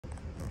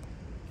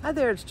Hi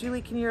there, it's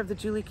Julie Kinnear of the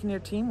Julie Kinnear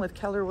team with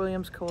Keller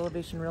Williams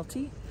Co-Elevation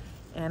Realty,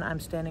 and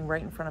I'm standing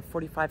right in front of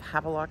 45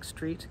 Havelock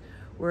Street.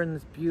 We're in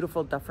this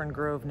beautiful Dufferin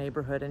Grove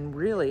neighborhood and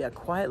really a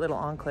quiet little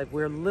enclave.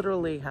 We're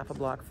literally half a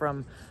block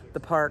from the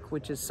park,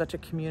 which is such a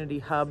community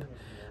hub.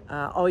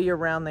 All year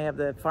round they have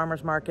the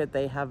farmers market,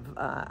 they have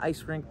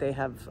ice rink, they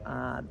have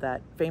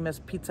that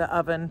famous pizza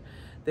oven.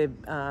 They've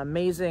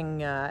amazing,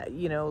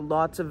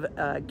 lots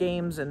of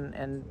games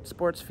and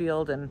sports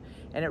field, and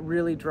it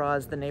really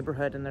draws the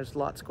neighborhood, and there's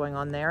lots going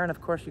on there. And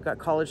of course, you've got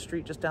College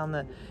Street just down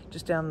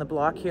the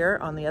block here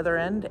on the other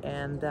end,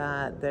 and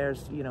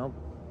there's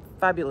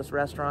fabulous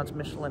restaurants,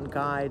 Michelin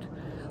Guide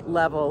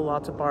level,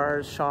 lots of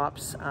bars,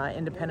 shops,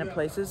 independent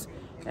places.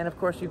 And of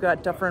course, you've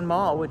got Dufferin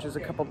Mall, which is a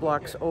couple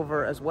blocks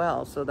over as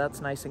well. So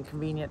that's nice and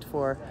convenient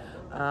for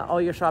all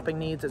your shopping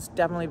needs. It's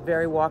definitely a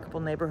very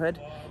walkable neighborhood.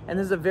 And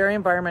this is a very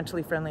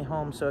environmentally friendly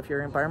home. So if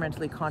you're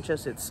environmentally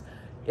conscious,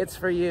 it's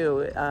for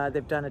you.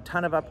 They've done a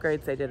ton of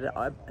upgrades. They did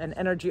an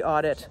energy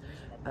audit.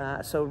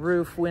 So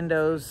roof,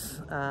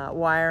 windows,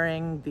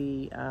 wiring,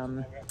 the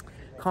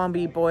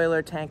combi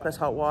boiler, tankless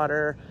hot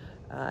water,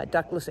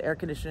 ductless air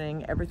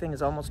conditioning, everything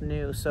is almost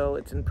new. So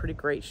it's in pretty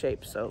great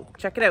shape. So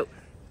check it out.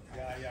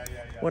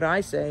 What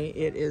I say,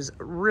 it is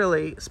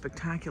really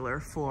spectacular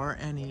for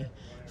any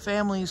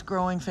families,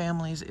 growing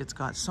families. It's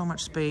got so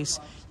much space.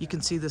 You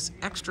can see this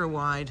extra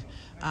wide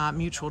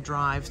mutual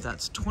drive.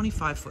 That's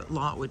 25-foot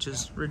lot, which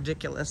is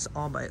ridiculous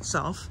all by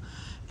itself,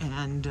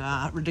 and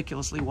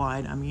ridiculously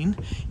wide, I mean.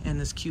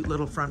 And this cute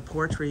little front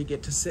porch where you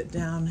get to sit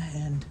down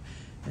and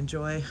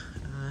enjoy,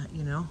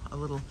 a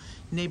little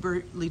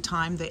neighborly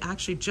time. They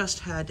actually just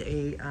had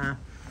a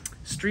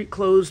street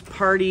closed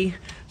party,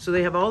 so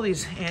they have all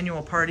these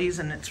annual parties,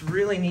 and it's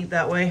really neat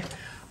that way.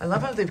 I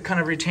love how they've kind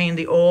of retained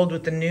the old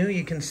with the new.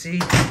 You can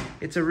see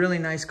it's a really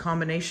nice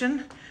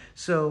combination.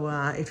 So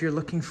if you're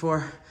looking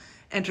for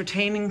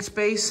entertaining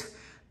space,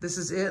 this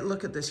is it.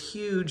 Look at this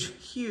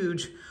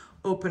huge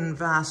open,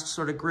 vast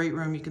sort of great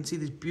room. You can see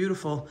these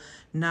beautiful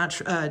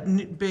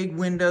big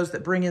windows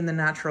that bring in the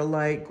natural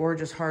light,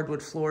 gorgeous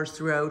hardwood floors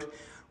throughout,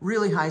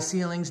 really high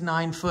ceilings,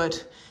 9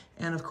 foot,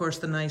 and of course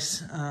the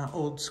nice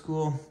old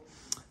school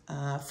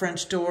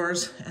French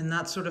doors and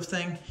that sort of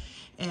thing.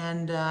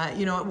 And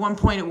at one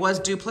point it was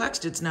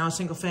duplexed. It's now a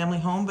single family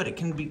home, but it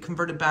can be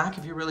converted back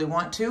if you really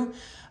want to.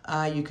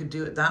 You could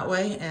do it that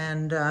way.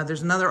 And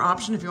there's another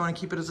option if you want to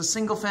keep it as a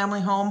single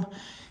family home.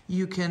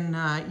 You can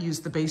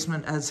use the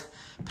basement as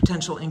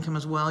potential income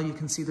as well. You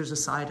can see there's a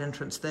side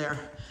entrance there.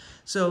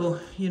 So,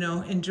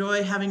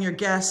 enjoy having your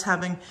guests,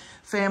 having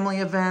family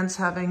events,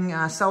 having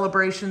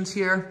celebrations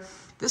here.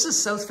 This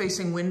is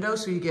south-facing window,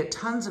 so you get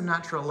tons of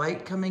natural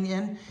light coming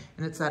in,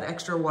 and it's that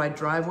extra wide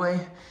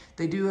driveway.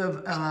 They do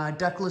have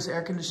ductless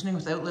air conditioning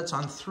with outlets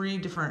on 3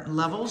 different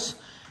levels,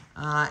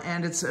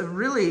 and it's a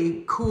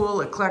really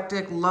cool,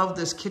 eclectic, love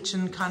this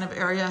kitchen kind of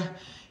area.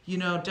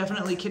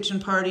 Definitely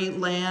kitchen party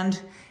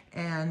land,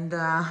 and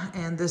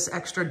this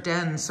extra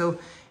den. So,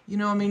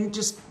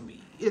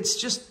 it's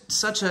just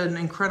such an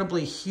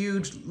incredibly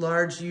huge,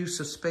 large use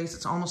of space.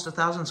 It's almost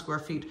 1,000 square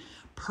feet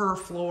per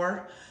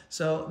floor.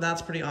 So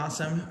that's pretty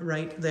awesome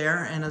right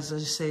there. And as I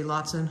say,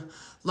 lots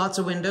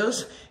of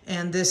windows.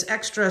 And this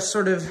extra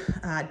sort of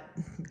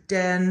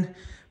den,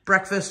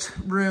 breakfast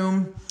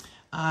room,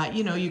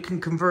 you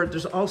can convert.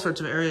 There's all sorts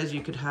of areas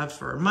you could have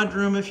for a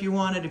mudroom if you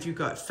wanted. If you've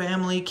got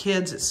family,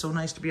 kids, it's so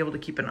nice to be able to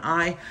keep an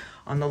eye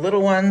on the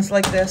little ones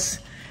like this.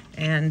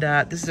 And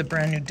this is a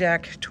brand new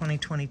deck,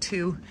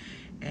 2022.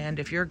 And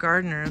if you're a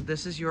gardener,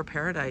 this is your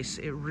paradise.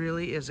 It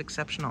really is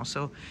exceptional.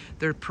 So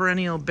there are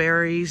perennial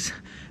berries,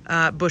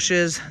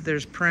 bushes,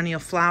 there's perennial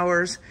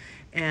flowers,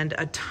 and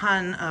a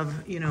ton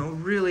of,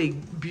 really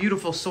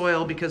beautiful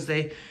soil because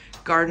they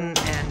garden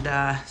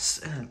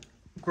and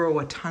grow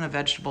a ton of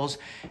vegetables,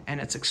 and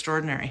it's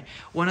extraordinary.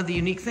 One of the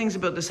unique things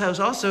about this house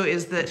also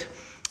is that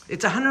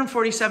it's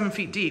 147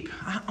 feet deep,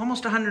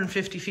 almost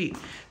 150 feet.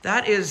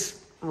 That is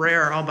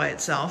rare all by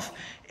itself.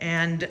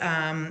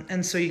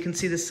 And so you can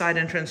see the side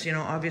entrance,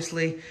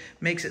 obviously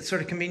makes it sort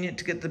of convenient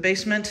to get the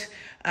basement,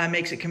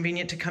 makes it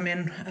convenient to come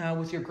in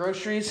with your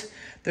groceries.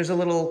 There's a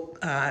little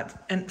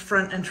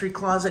front entry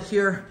closet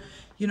here.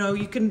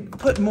 You can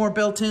put more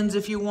built-ins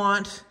if you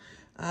want.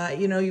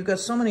 You've got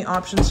so many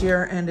options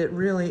here, and it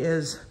really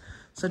is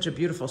such a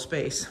beautiful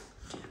space.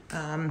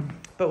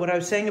 But what I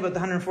was saying about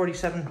the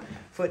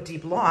 147-foot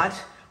deep lot,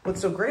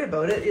 what's so great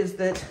about it is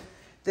that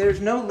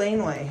there's no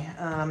laneway,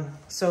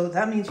 so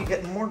that means you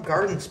get more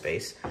garden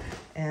space,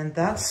 and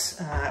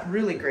that's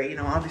really great.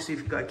 Obviously if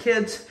you've got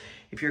kids,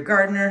 if you're a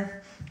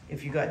gardener,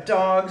 if you've got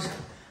dogs,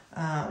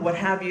 what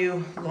have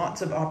you,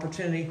 lots of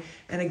opportunity.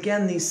 And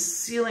again, these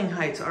ceiling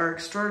heights are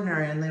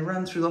extraordinary, and they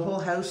run through the whole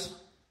house.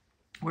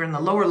 We're in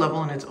the lower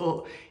level, and it's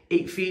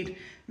 8 feet.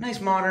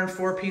 Nice modern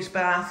 4-piece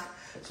bath.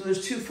 So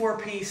there's 2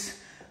 4-piece.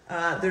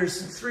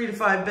 There's 3 to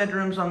 5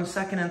 bedrooms on the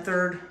 2nd and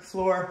 3rd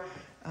floor.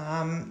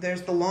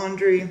 There's the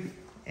laundry.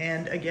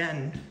 And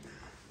again,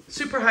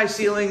 super high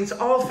ceilings,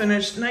 all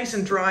finished, nice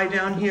and dry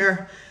down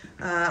here.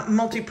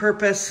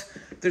 Multi-purpose,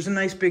 There's a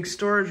nice big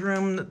storage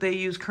room that they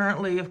use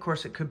currently. Of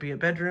course, it could be a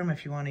bedroom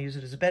if you want to use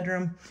it as a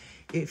bedroom.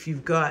 If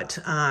you've got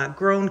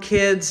grown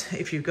kids,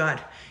 if you've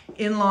got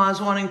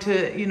in-laws wanting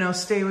to, you know,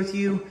 stay with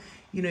you,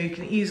 you know, you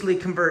can easily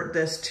convert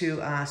this to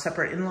a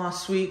separate in-law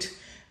suite.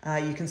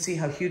 You can see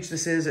how huge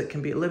this is. It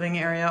can be a living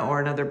area or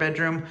another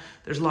bedroom.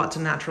 There's lots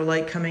of natural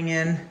light coming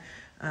in.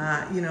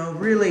 You know,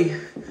 really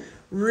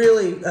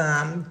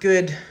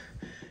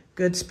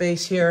good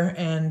space here.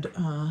 And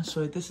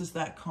so this is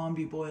that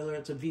combi boiler.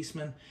 It's a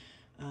Viessmann.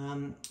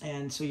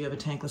 And so you have a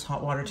tankless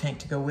hot water tank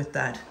to go with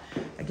that.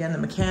 Again, the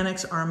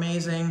mechanics are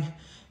amazing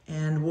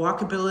and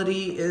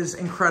walkability is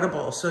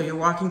incredible. So you're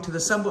walking to the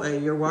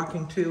subway, you're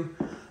walking to,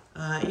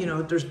 you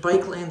know, there's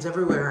bike lanes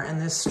everywhere,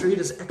 and this street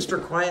is extra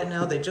quiet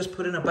now. They just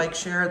put in a bike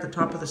share at the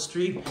top of the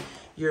street.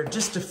 You're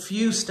just a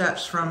few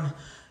steps from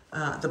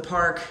the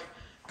park.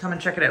 Come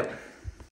and check it out.